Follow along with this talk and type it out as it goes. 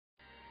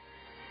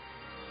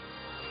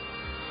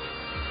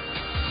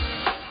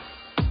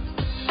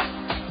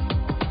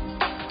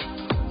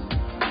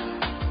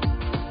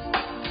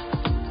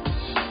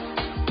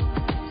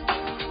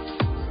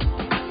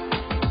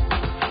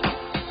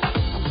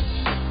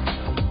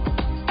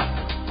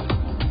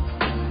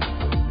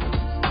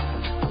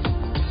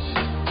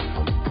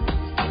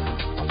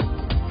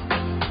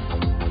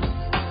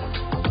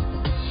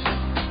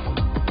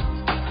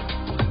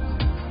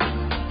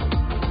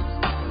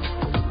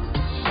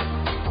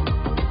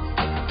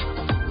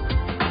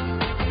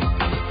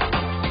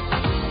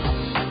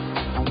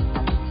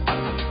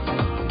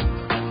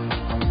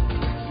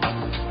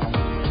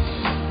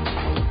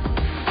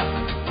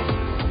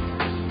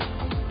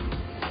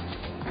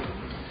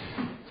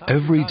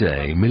Every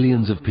day,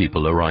 millions of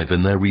people arrive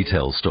in their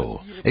retail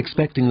store,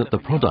 expecting that the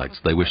products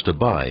they wish to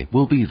buy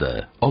will be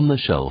there, on the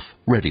shelf,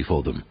 ready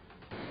for them.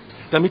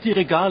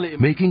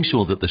 Making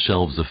sure that the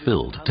shelves are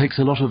filled takes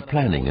a lot of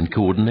planning and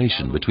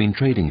coordination between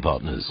trading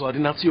partners.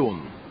 Hello.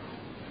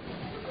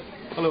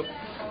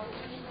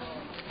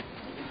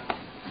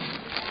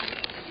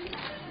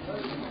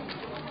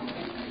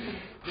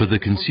 For the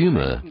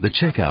consumer, the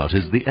checkout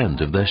is the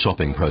end of their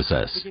shopping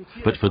process,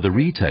 but for the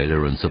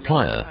retailer and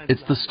supplier,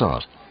 it's the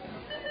start.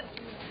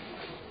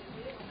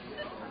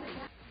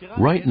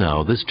 Right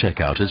now, this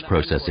checkout is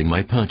processing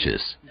my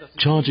purchase,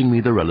 charging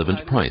me the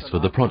relevant price for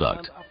the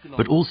product,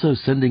 but also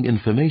sending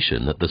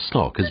information that the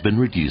stock has been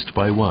reduced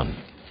by 1.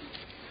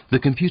 The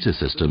computer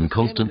system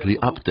constantly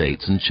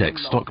updates and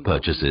checks stock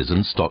purchases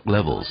and stock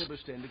levels.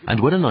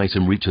 And when an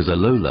item reaches a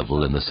low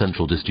level in the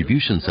central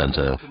distribution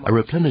center, a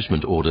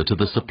replenishment order to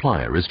the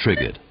supplier is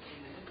triggered.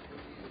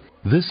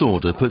 This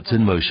order puts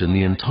in motion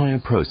the entire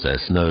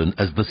process known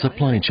as the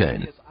supply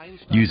chain.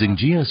 Using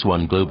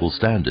GS1 global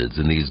standards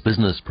in these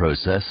business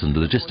process and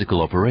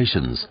logistical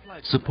operations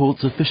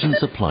supports efficient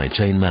supply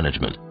chain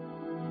management.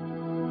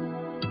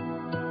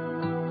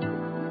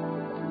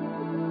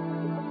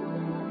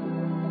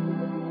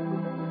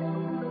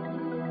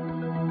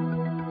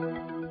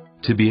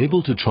 To be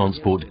able to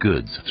transport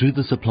goods through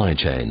the supply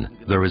chain,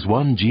 there is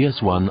one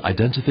GS1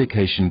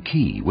 identification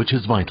key which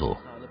is vital.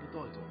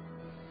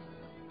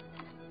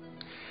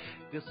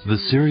 The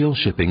Serial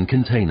Shipping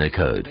Container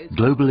Code,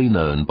 globally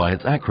known by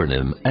its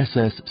acronym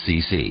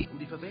SSCC.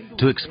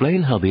 To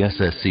explain how the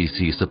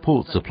SSCC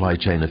supports supply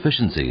chain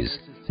efficiencies,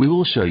 we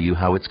will show you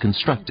how it's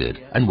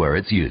constructed and where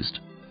it's used.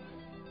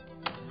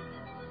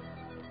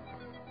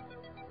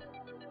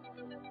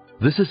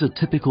 This is a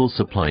typical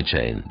supply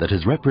chain that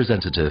is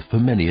representative for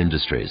many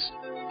industries.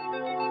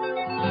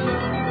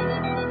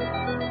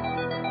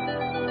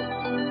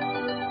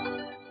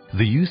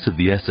 The use of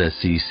the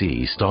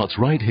SSCC starts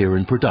right here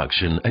in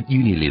production at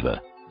Unilever.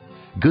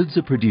 Goods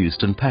are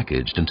produced and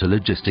packaged into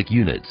logistic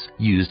units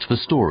used for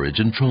storage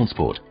and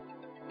transport.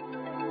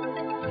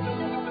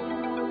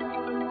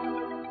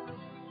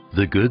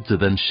 The goods are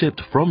then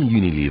shipped from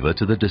Unilever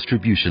to the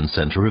distribution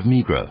center of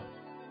Migros.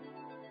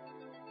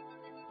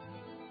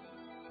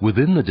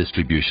 Within the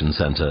distribution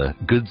center,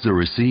 goods are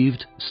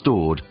received,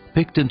 stored,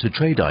 picked into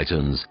trade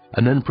items,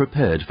 and then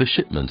prepared for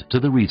shipment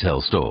to the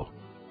retail store.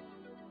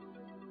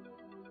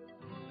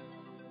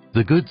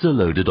 The goods are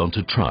loaded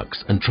onto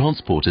trucks and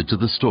transported to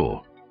the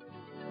store.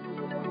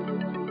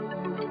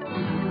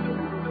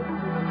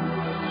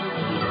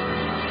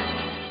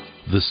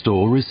 The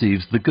store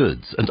receives the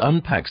goods and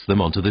unpacks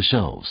them onto the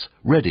shelves,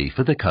 ready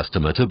for the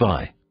customer to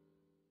buy.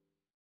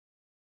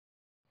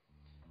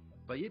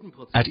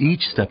 At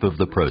each step of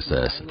the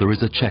process, there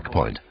is a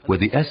checkpoint where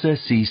the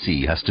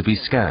SSCC has to be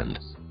scanned.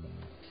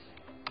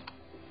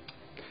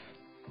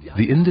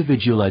 The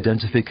individual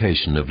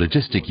identification of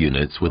logistic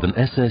units with an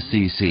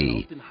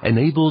SSCC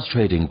enables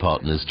trading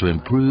partners to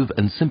improve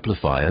and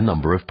simplify a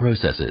number of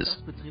processes.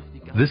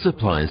 This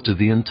applies to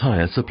the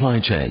entire supply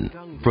chain,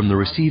 from the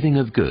receiving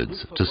of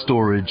goods to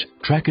storage,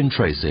 track and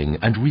tracing,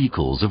 and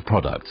recalls of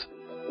products.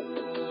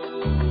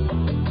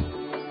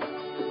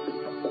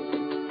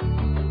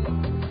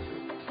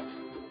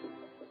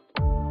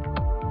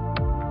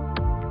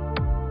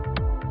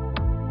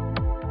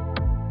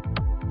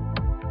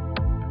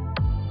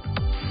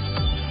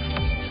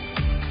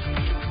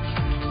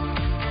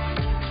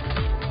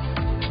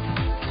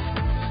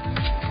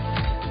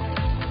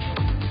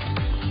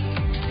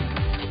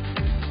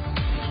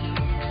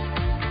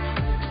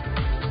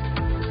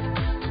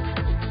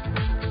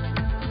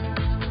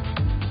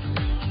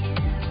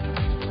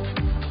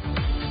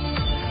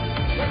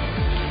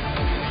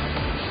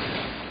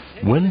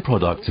 When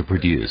products are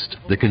produced,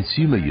 the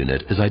consumer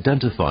unit is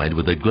identified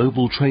with a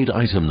Global Trade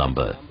Item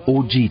Number,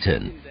 or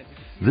GTIN.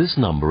 This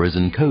number is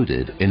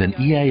encoded in an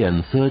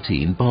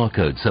EAN13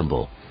 barcode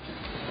symbol.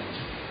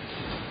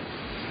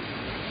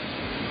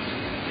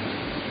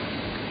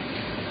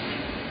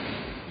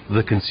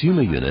 The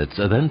consumer units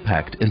are then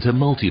packed into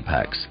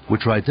multi-packs,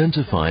 which are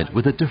identified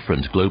with a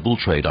different Global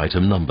Trade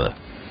Item Number.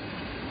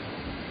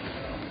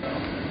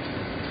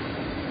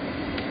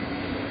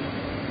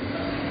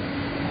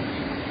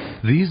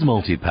 These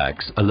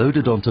multi-packs are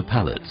loaded onto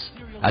pallets,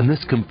 and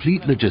this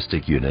complete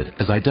logistic unit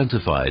is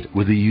identified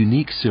with a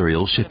unique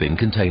serial shipping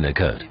container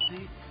code.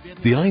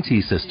 The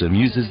IT system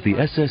uses the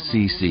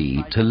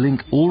SSCC to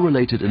link all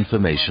related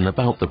information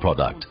about the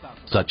product,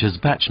 such as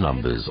batch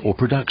numbers or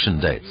production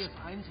dates.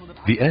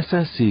 The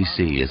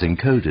SSCC is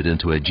encoded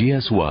into a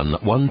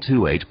GS1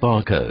 128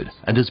 barcode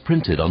and is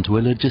printed onto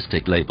a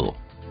logistic label.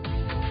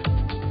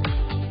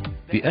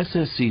 The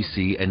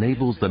SSCC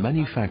enables the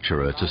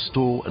manufacturer to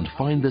store and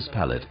find this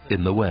pallet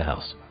in the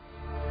warehouse.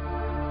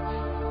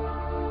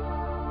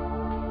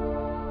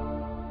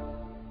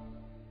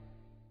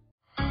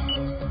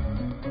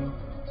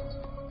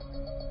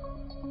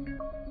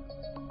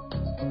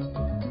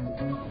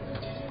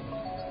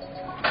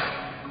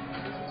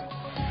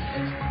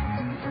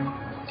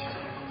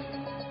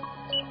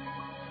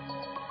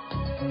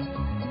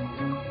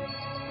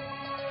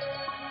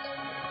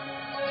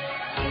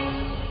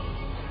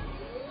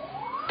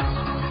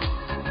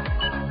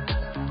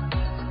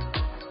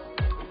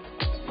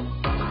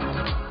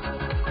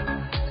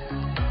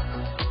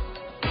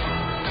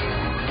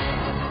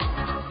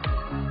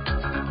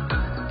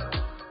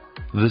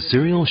 The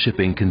Serial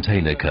Shipping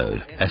Container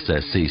Code,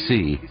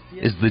 SSCC,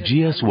 is the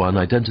GS1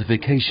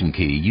 identification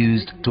key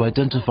used to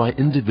identify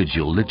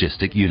individual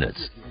logistic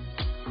units.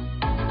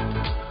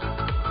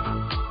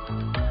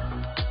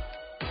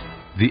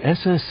 The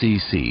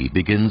SSCC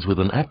begins with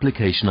an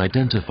application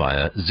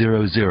identifier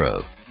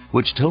 00,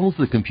 which tells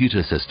the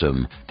computer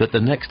system that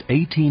the next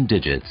 18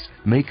 digits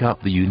make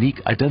up the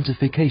unique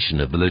identification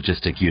of the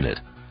logistic unit.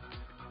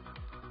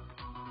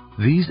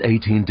 These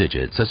 18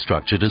 digits are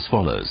structured as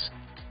follows.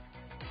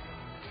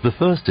 The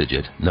first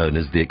digit, known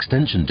as the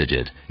extension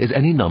digit, is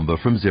any number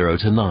from 0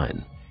 to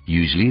 9.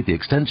 Usually the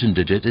extension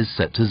digit is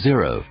set to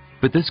 0,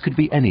 but this could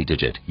be any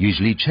digit,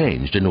 usually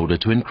changed in order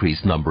to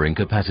increase numbering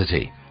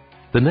capacity.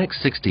 The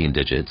next 16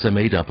 digits are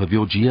made up of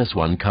your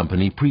GS1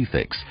 company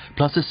prefix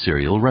plus a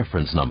serial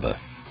reference number.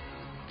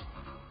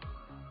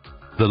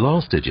 The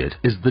last digit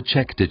is the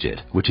check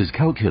digit, which is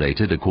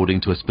calculated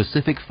according to a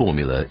specific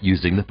formula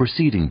using the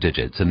preceding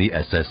digits in the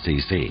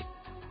SSCC.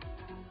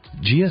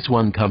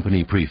 GS1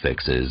 company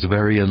prefixes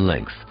vary in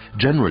length,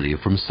 generally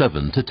from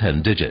 7 to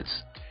 10 digits.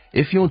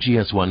 If your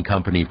GS1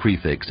 company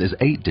prefix is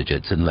 8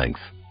 digits in length,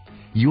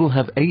 you will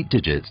have 8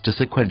 digits to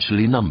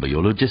sequentially number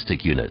your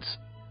logistic units.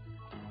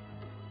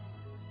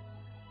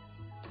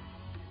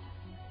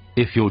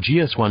 If your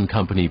GS1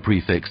 company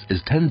prefix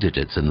is 10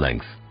 digits in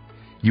length,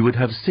 you would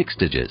have 6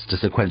 digits to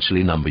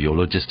sequentially number your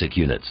logistic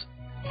units.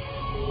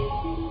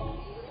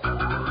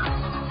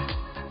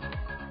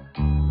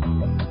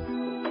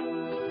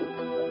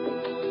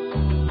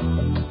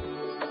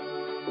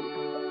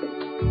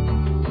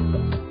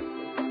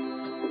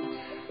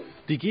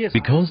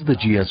 Because the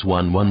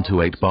GS1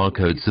 128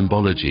 barcode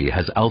symbology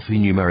has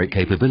alphanumeric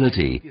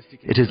capability,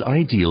 it is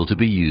ideal to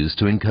be used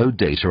to encode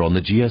data on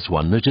the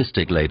GS1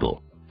 logistic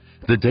label.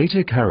 The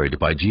data carried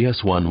by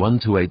GS1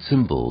 128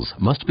 symbols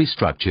must be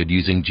structured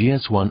using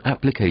GS1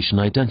 application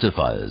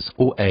identifiers,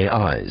 or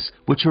AIs,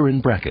 which are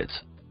in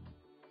brackets.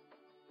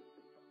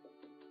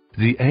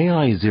 The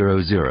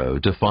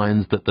AI00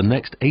 defines that the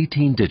next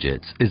 18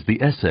 digits is the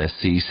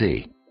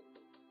SSCC.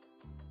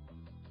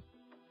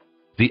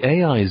 The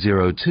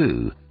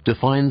AI02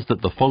 defines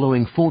that the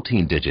following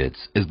 14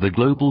 digits is the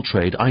global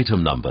trade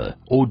item number,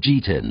 or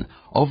GTIN,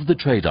 of the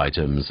trade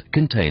items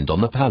contained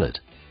on the pallet.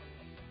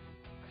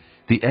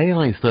 The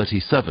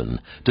AI37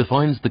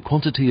 defines the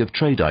quantity of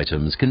trade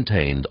items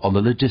contained on the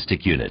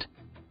logistic unit.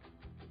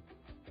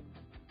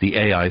 The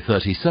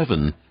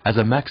AI37 has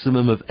a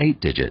maximum of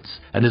 8 digits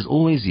and is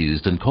always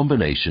used in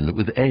combination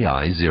with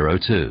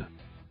AI02.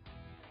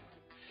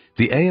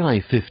 The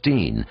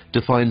AI15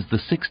 defines the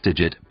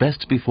 6-digit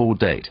best before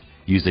date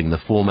using the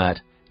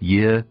format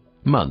year,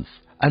 month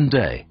and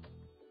day.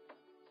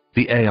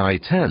 The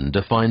AI10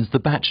 defines the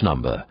batch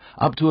number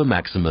up to a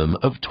maximum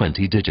of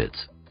 20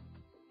 digits.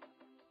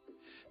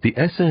 The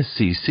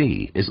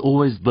SSCC is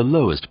always the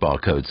lowest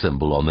barcode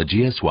symbol on the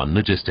GS1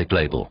 logistic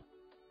label.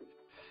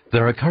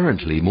 There are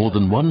currently more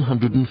than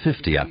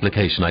 150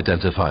 application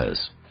identifiers,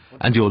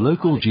 and your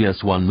local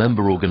GS1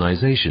 member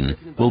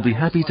organization will be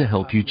happy to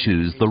help you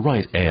choose the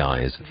right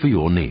AIs for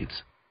your needs.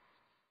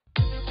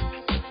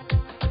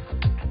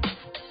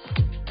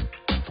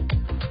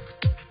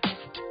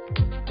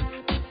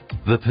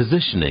 The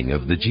positioning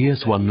of the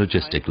GS1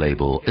 logistic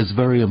label is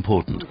very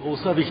important.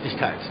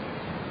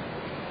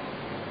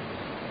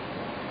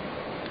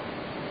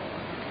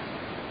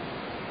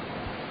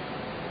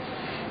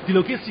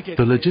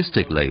 The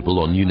logistic label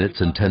on units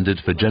intended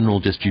for general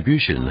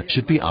distribution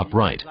should be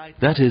upright,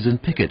 that is in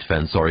picket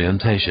fence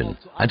orientation,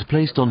 and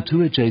placed on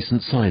 2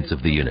 adjacent sides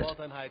of the unit.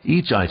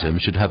 Each item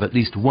should have at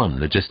least one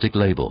logistic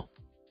label.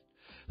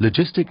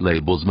 Logistic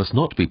labels must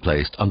not be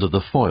placed under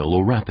the foil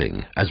or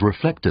wrapping, as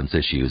reflectance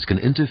issues can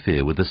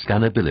interfere with the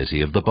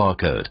scannability of the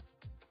barcode.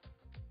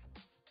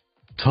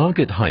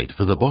 Target height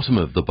for the bottom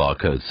of the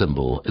barcode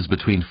symbol is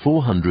between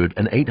 400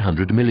 and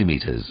 800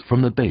 millimeters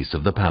from the base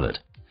of the pallet.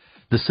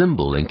 The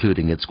symbol,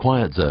 including its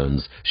quiet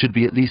zones, should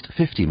be at least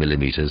 50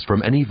 millimeters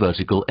from any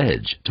vertical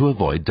edge to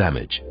avoid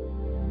damage.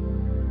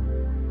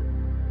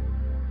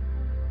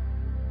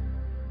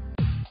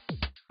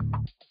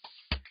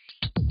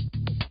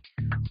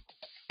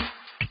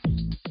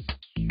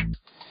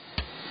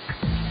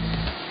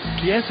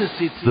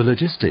 The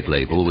logistic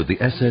label with the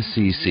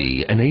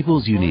SSCC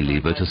enables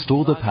Unilever to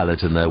store the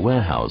pallet in their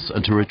warehouse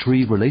and to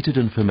retrieve related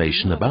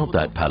information about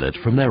that pallet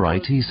from their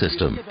IT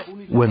system.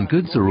 When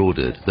goods are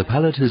ordered, the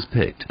pallet is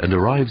picked and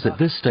arrives at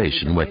this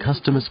station where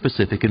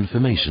customer-specific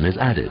information is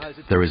added.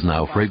 There is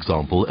now, for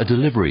example, a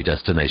delivery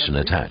destination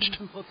attached.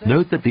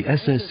 Note that the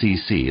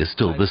SSCC is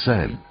still the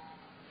same.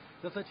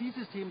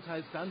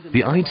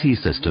 The IT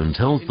system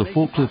tells the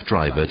forklift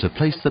driver to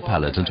place the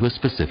pallet into a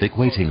specific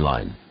waiting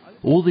line.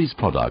 All these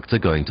products are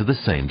going to the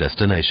same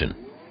destination.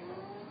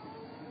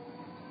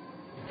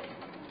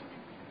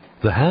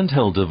 The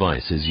handheld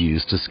device is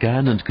used to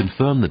scan and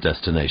confirm the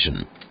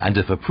destination, and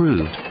if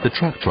approved, the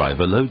truck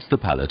driver loads the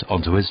pallet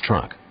onto his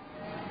truck.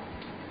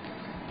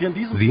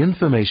 The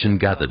information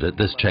gathered at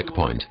this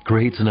checkpoint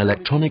creates an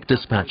electronic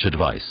dispatch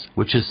advice,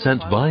 which is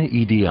sent via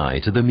EDI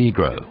to the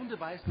Migros.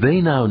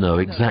 They now know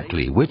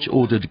exactly which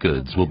ordered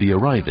goods will be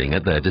arriving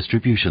at their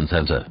distribution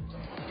center.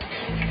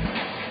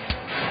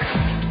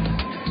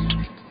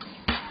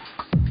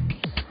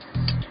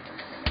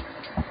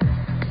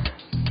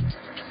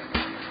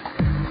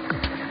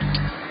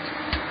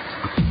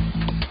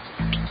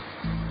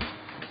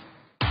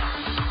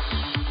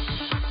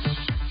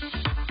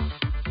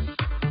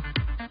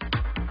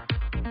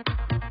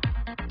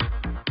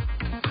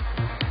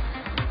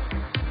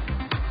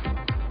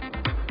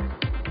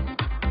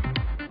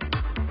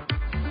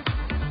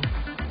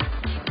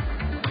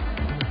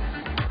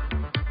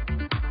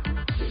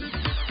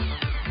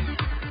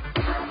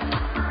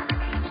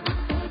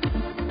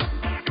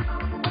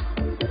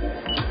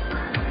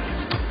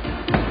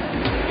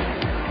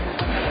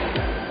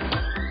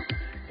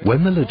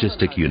 When the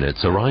logistic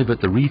units arrive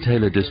at the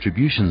retailer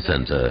distribution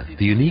center,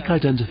 the unique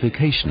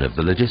identification of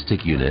the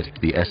logistic unit,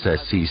 the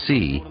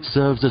SSCC,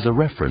 serves as a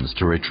reference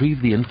to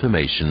retrieve the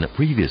information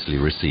previously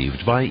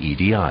received by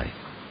EDI.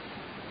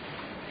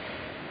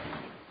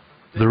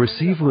 The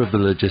receiver of the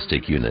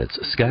logistic units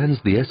scans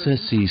the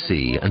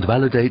SSCC and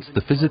validates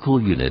the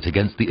physical unit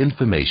against the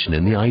information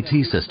in the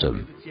IT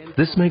system.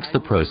 This makes the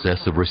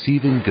process of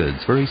receiving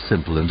goods very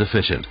simple and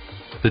efficient.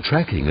 The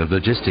tracking of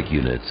logistic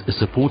units is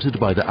supported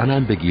by the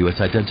unambiguous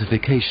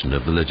identification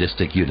of the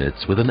logistic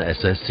units with an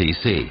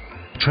SSCC.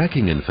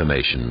 Tracking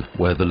information,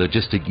 where the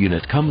logistic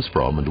unit comes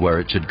from and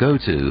where it should go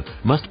to,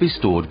 must be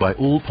stored by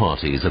all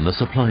parties in the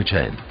supply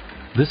chain.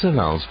 This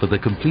allows for the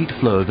complete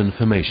flow of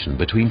information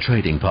between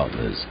trading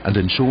partners and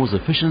ensures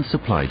efficient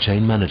supply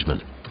chain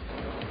management.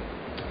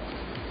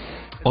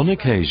 On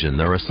occasion,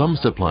 there are some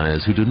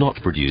suppliers who do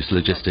not produce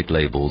logistic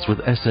labels with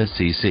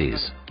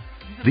SSCCs.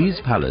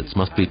 These pallets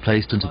must be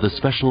placed into the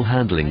special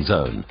handling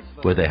zone,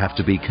 where they have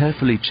to be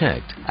carefully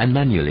checked and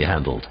manually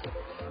handled.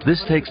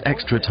 This takes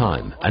extra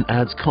time and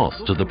adds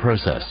cost to the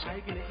process.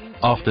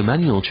 After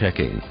manual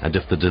checking, and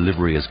if the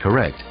delivery is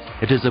correct,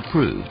 it is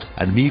approved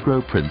and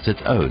Migros prints its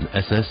own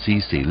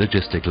SSCC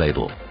logistic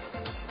label.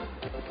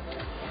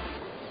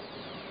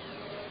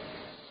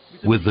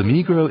 With the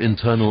Migros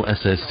internal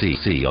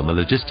SSCC on the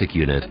logistic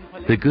unit,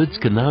 the goods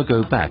can now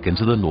go back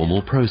into the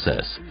normal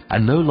process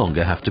and no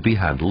longer have to be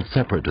handled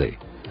separately.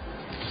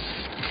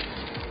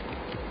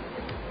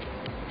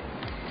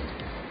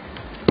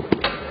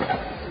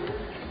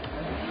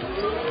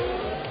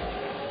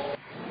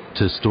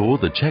 To store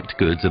the checked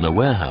goods in a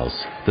warehouse,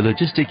 the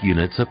logistic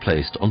units are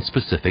placed on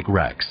specific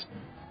racks.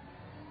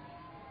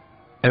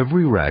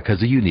 Every rack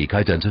has a unique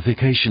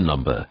identification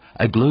number,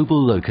 a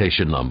global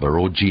location number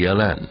or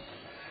GLN.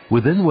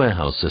 Within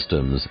warehouse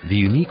systems, the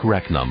unique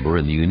rack number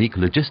and the unique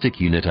logistic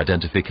unit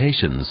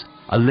identifications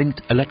are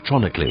linked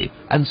electronically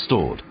and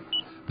stored.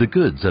 The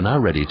goods are now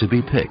ready to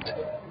be picked.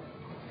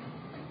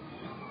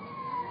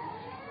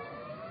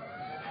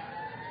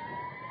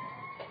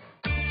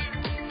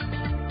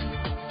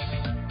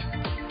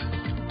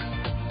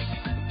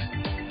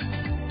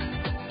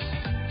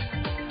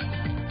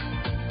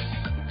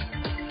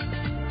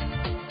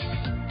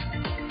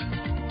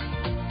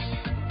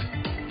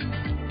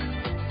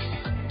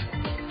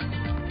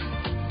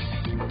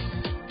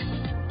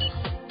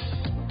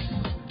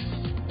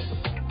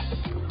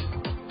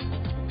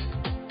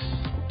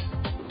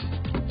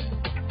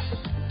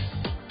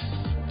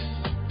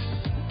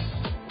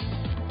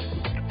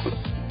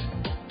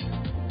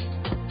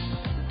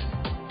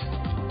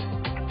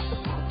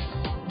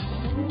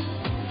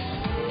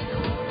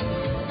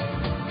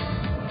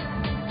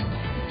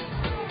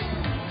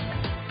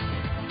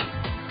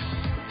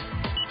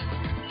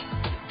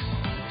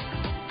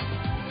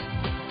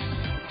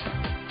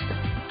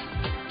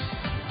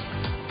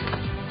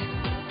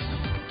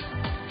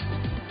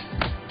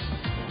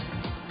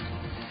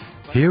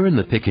 Here in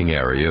the picking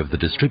area of the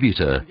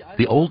distributor,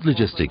 the old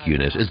logistic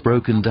unit is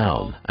broken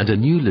down and a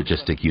new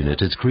logistic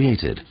unit is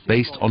created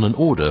based on an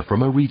order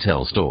from a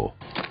retail store.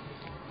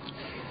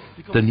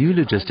 The new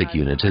logistic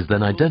unit is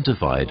then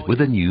identified with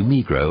a new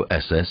Migros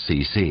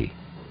SSCC.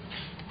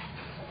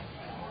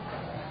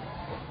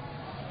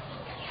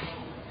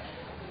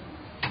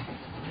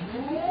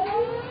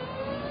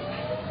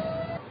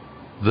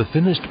 The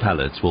finished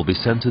pallets will be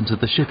sent into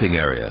the shipping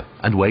area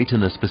and wait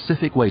in a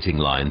specific waiting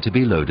line to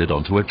be loaded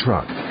onto a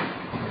truck.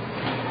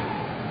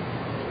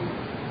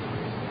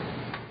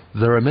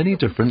 There are many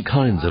different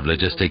kinds of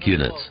logistic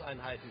units.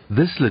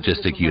 This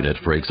logistic unit,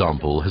 for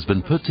example, has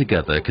been put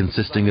together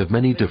consisting of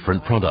many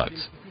different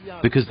products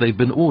because they've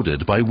been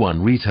ordered by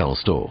one retail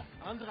store.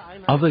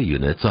 Other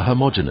units are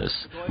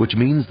homogeneous, which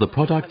means the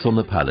products on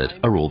the pallet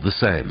are all the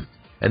same.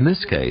 In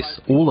this case,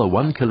 all are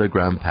 1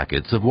 kilogram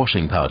packets of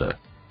washing powder.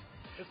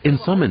 In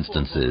some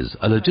instances,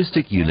 a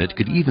logistic unit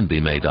could even be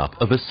made up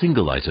of a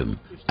single item,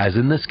 as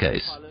in this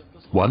case,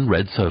 one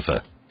red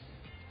sofa.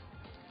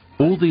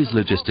 All these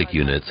logistic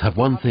units have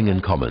one thing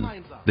in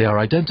common. They are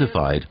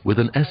identified with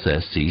an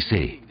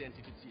SSCC.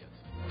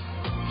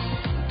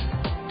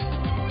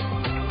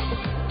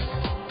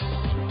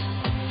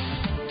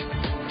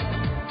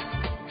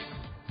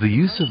 The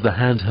use of the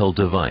handheld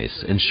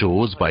device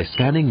ensures by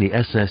scanning the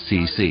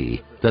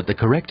SSCC, that the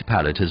correct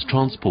pallet is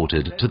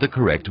transported to the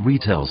correct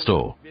retail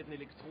store.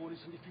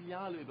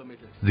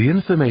 The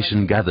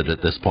information gathered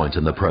at this point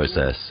in the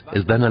process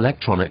is then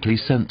electronically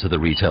sent to the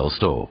retail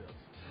store.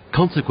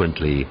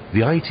 Consequently,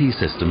 the IT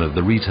system of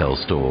the retail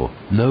store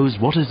knows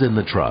what is in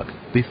the truck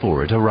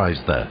before it arrives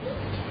there.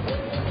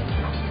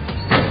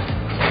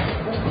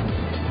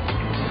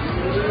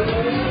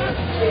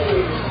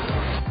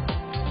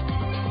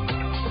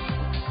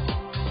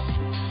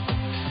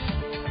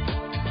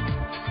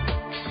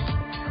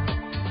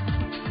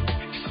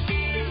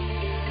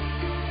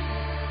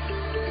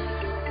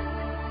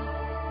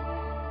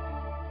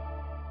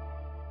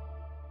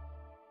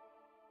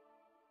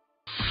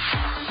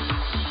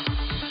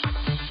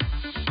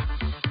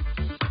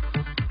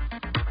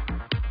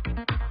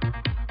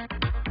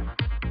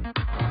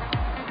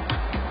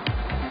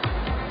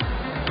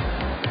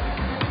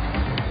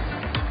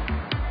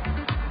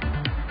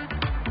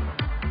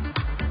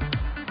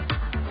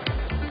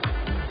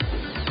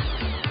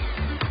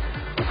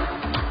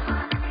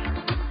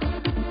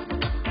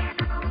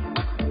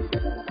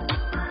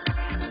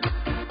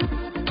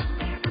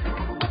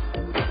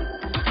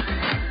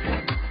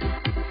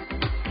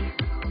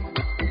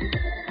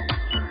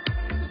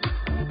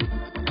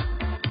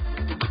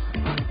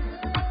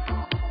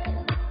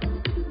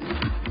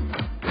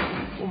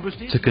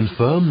 To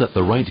confirm that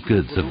the right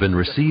goods have been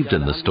received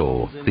in the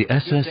store, the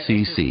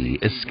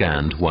SSCC is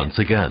scanned once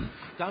again.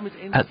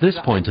 At this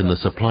point in the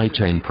supply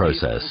chain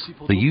process,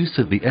 the use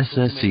of the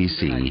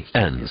SSCC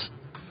ends.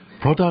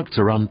 Products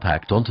are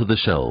unpacked onto the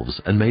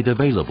shelves and made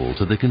available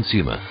to the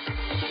consumer.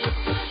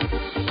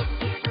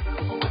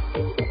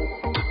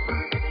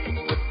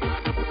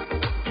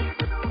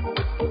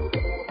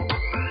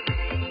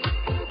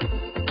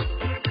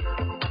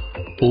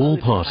 All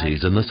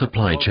parties in the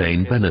supply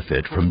chain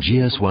benefit from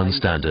GS1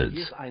 standards.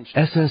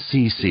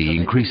 SSCC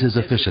increases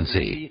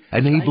efficiency,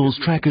 enables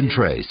track and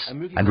trace,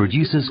 and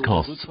reduces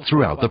costs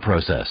throughout the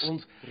process.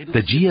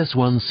 The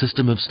GS1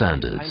 system of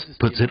standards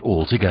puts it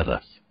all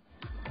together.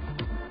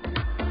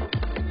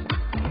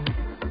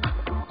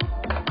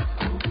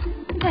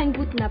 Einen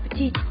guten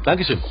Appetit.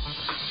 Dankeschön.